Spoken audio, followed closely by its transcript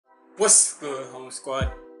What's good, Home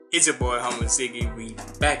Squad? It's your boy Humble Ziggy. We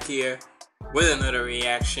back here with another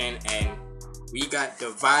reaction, and we got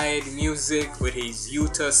Divide music with his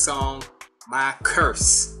YUTA'S song My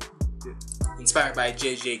Curse, inspired by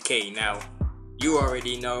JJK. Now, you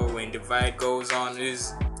already know when Divide goes on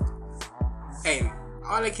is, hey,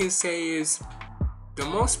 all I can say is the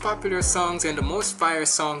most popular songs and the most fire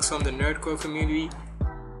songs from the nerdcore community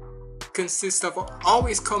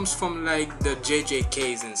always comes from like the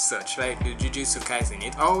JJKs and such, like the Jujutsu Kaisen.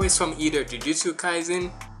 It always from either Jujutsu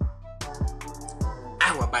Kaisen.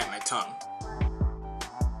 I will bite my tongue.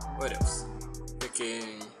 What else?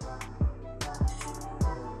 Freaking.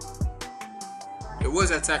 It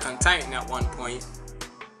was Attack on Titan at one point.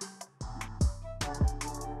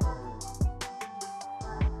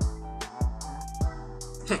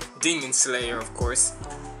 Demon Slayer, of course.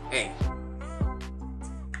 Hey.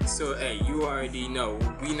 So hey, you already know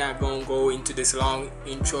we not gonna go into this long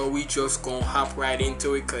intro. We just gonna hop right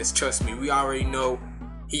into it, cause trust me, we already know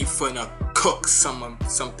he finna cook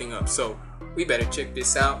something up. So we better check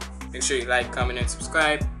this out. Make sure you like, comment, and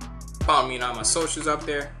subscribe. Follow me on all my socials up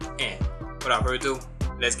there. And without further ado,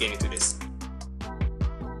 let's get into this.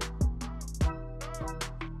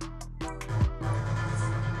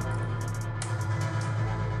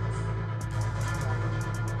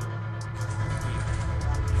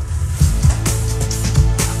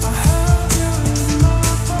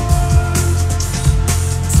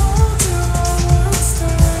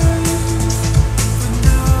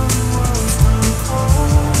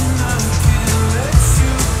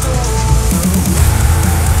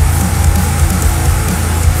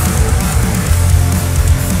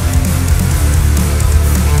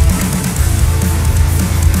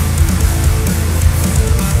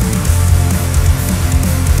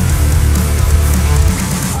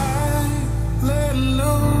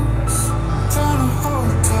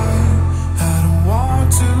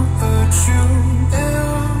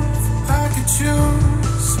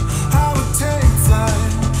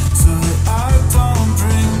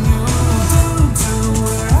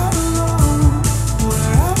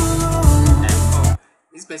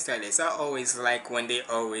 Like this. I always like when they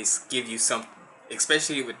always give you some,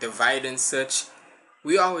 especially with Divide and such.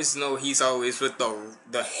 We always know he's always with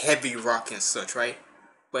the heavy rock and such, right?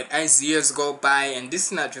 But as years go by, and this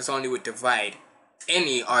is not just only with Divide,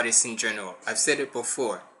 any artist in general, I've said it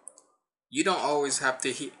before, you don't always have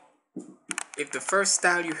to hear. If the first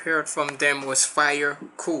style you heard from them was fire,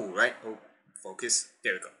 cool, right? Oh, focus.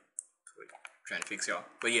 There we go. Trying to fix y'all.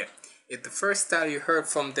 But yeah, if the first style you heard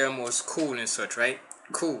from them was cool and such, right?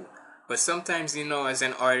 Cool. But sometimes, you know, as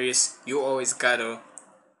an artist, you always gotta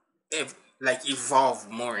evolve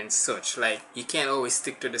more and such. Like, you can't always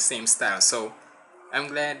stick to the same style. So I'm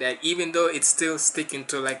glad that even though it's still sticking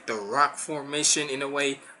to like the rock formation in a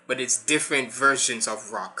way, but it's different versions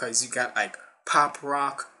of rock, because you got like pop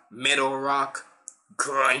rock, metal rock,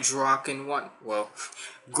 grunge rock, and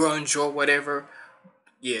grunge or whatever.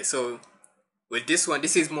 Yeah, so with this one,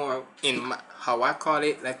 this is more in how I call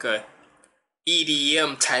it, like a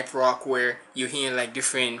EDM type rock, where you're hearing like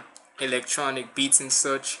different electronic beats and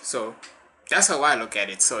such. So that's how I look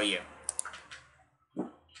at it. So yeah.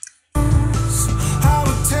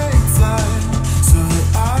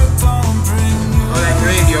 Oh, like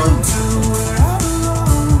radio.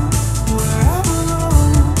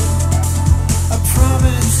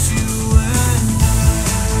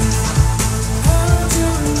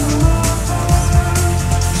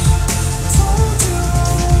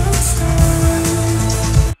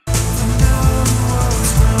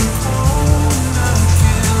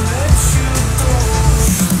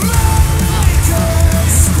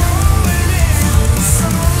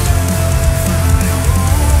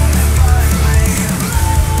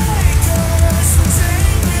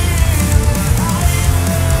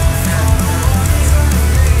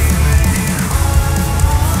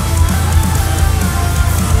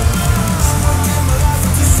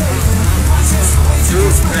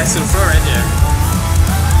 That's super right there.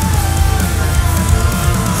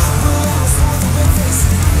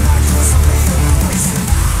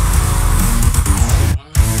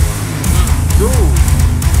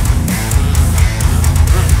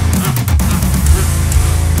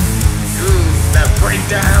 That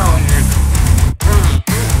breakdown.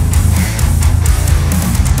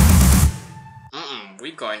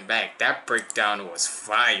 We going back. That breakdown was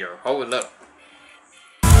fire. Hold up.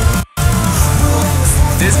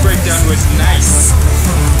 This breakdown was nice.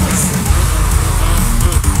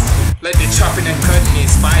 Like the chopping and cutting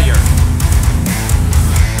is fire.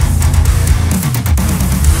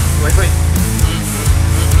 Wait.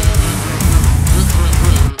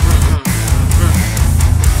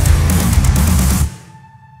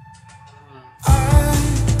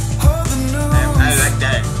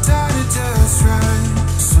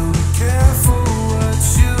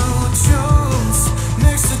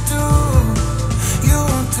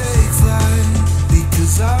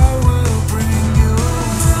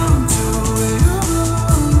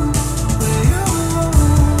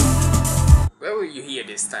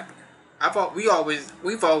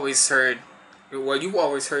 we've always heard, well, you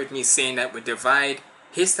always heard me saying that with Divide,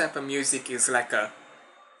 his type of music is like a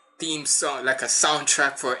theme song, like a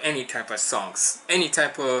soundtrack for any type of songs, any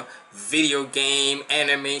type of video game,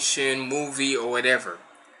 animation, movie, or whatever.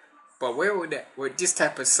 But with this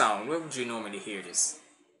type of sound, where would you normally hear this?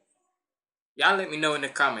 Y'all let me know in the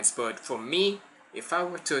comments. But for me, if I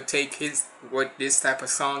were to take what this type of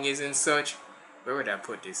song is and such, where would I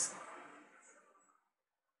put this?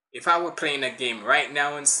 If I were playing a game right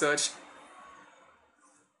now and such,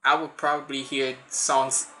 I would probably hear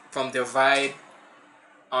songs from Divide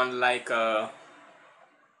on like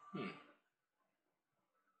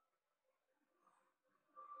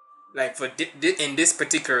like for in this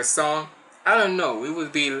particular song, I don't know. It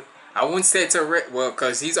would be, I wouldn't say it's well,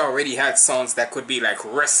 because he's already had songs that could be like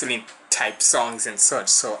wrestling type songs and such.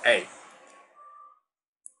 So hey,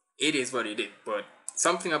 it is what it is. But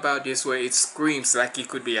something about this where it screams like it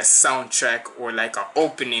could be a soundtrack or like an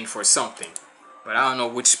opening for something. But I don't know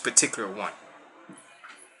which particular one.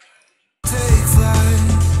 Take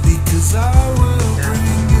flight, because I will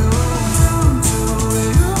bring you to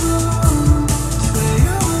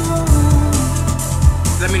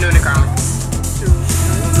Let me know in the comments.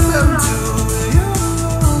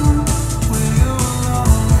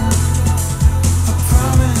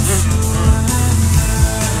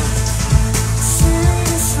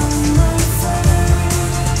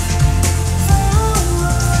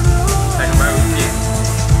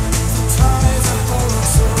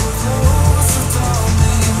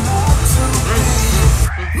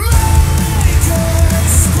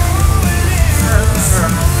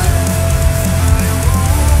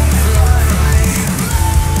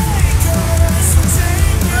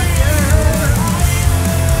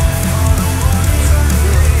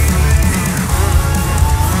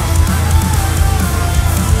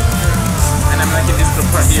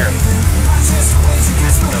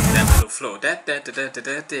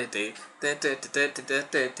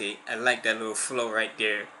 I like that little flow right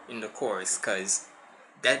there in the chorus, cause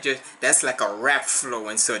that's like a rap flow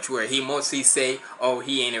and such, where he mostly say, oh,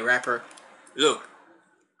 he ain't a rapper. Look,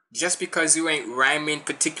 just because you ain't rhyming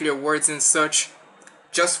particular words and such,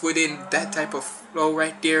 just within that type of flow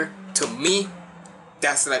right there, to me,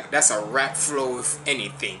 that's a rap flow if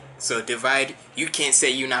anything. So Divide, you can't say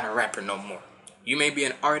you're not a rapper no more. You may be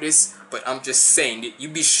an artist, but I'm just saying that you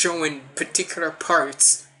be showing particular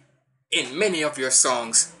parts in many of your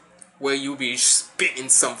songs where you be spitting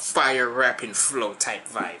some fire rapping flow type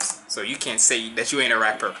vibes. So you can't say that you ain't a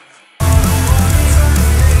rapper.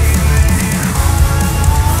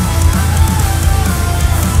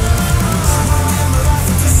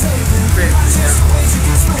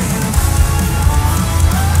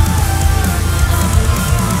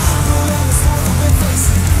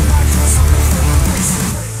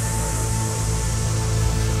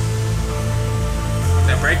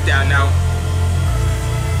 Breakdown now.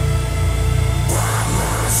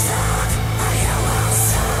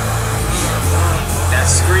 That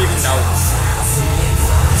scream though.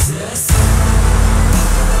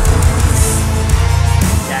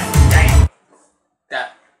 Damn.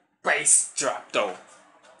 That bass drop though.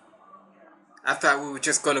 I thought we were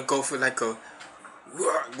just gonna go for like a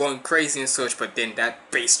going crazy and such, but then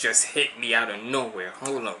that bass just hit me out of nowhere.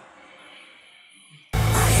 Hold on.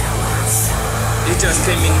 It just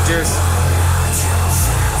came in just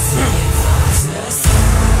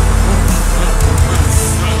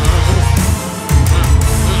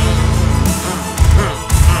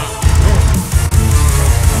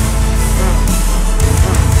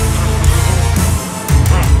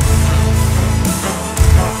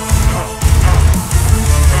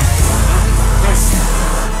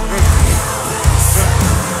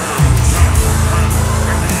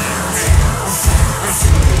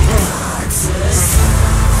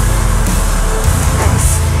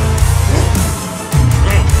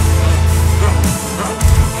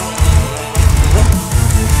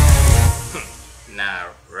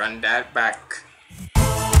that back.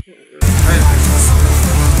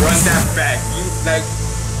 Run that back. You like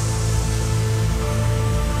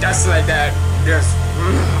that's like that. Just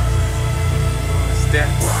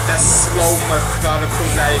that slow methodical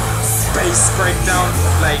like bass breakdown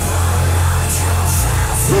like.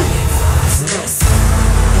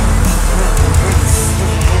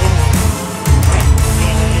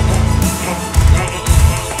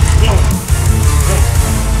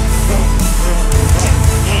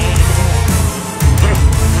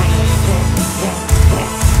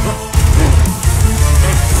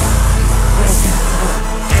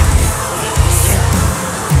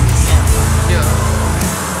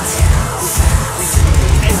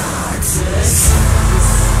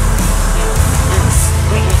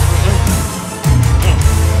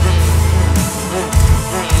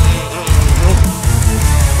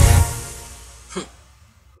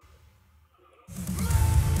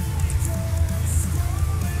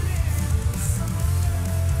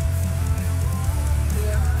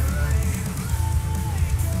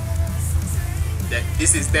 that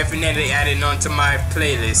this is definitely adding on to my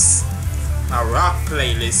playlist, my rock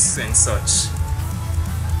playlists and such.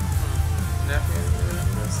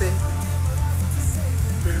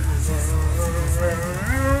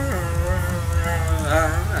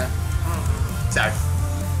 Sorry.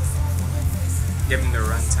 Give him the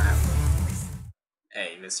runtime.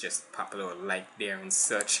 Hey, let's just pop a little like there and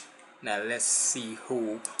such. Now let's see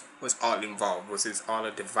who was all involved. Was this all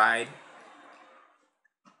a Divide?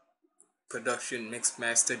 Production, mix,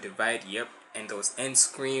 master, Divide, yep. And those End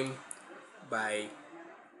Scream by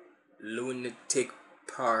Lunatic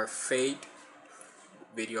Parfait.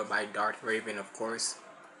 Video by Dart Raven, of course.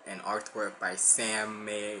 And artwork by Sam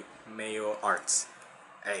Mayo Arts.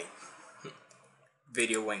 Hey,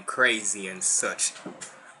 video went crazy and such.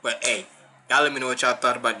 But hey, y'all let me know what y'all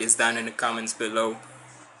thought about this down in the comments below.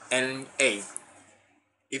 And hey,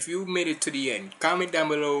 if you made it to the end, comment down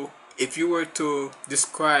below if you were to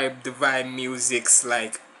describe Divide Music's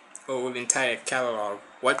like whole entire catalog.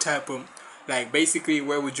 What type of, like, basically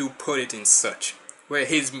where would you put it in such? Where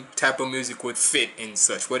his type of music would fit in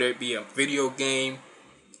such, whether it be a video game,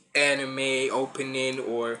 anime opening,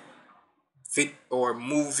 or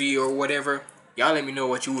movie or whatever. Y'all let me know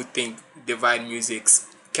what you would think Divide Music's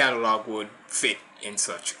catalog would fit in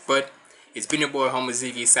such. But it's been your boy Homo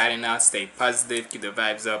Ziggy signing out. Stay positive, keep the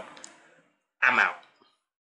vibes up. I'm out.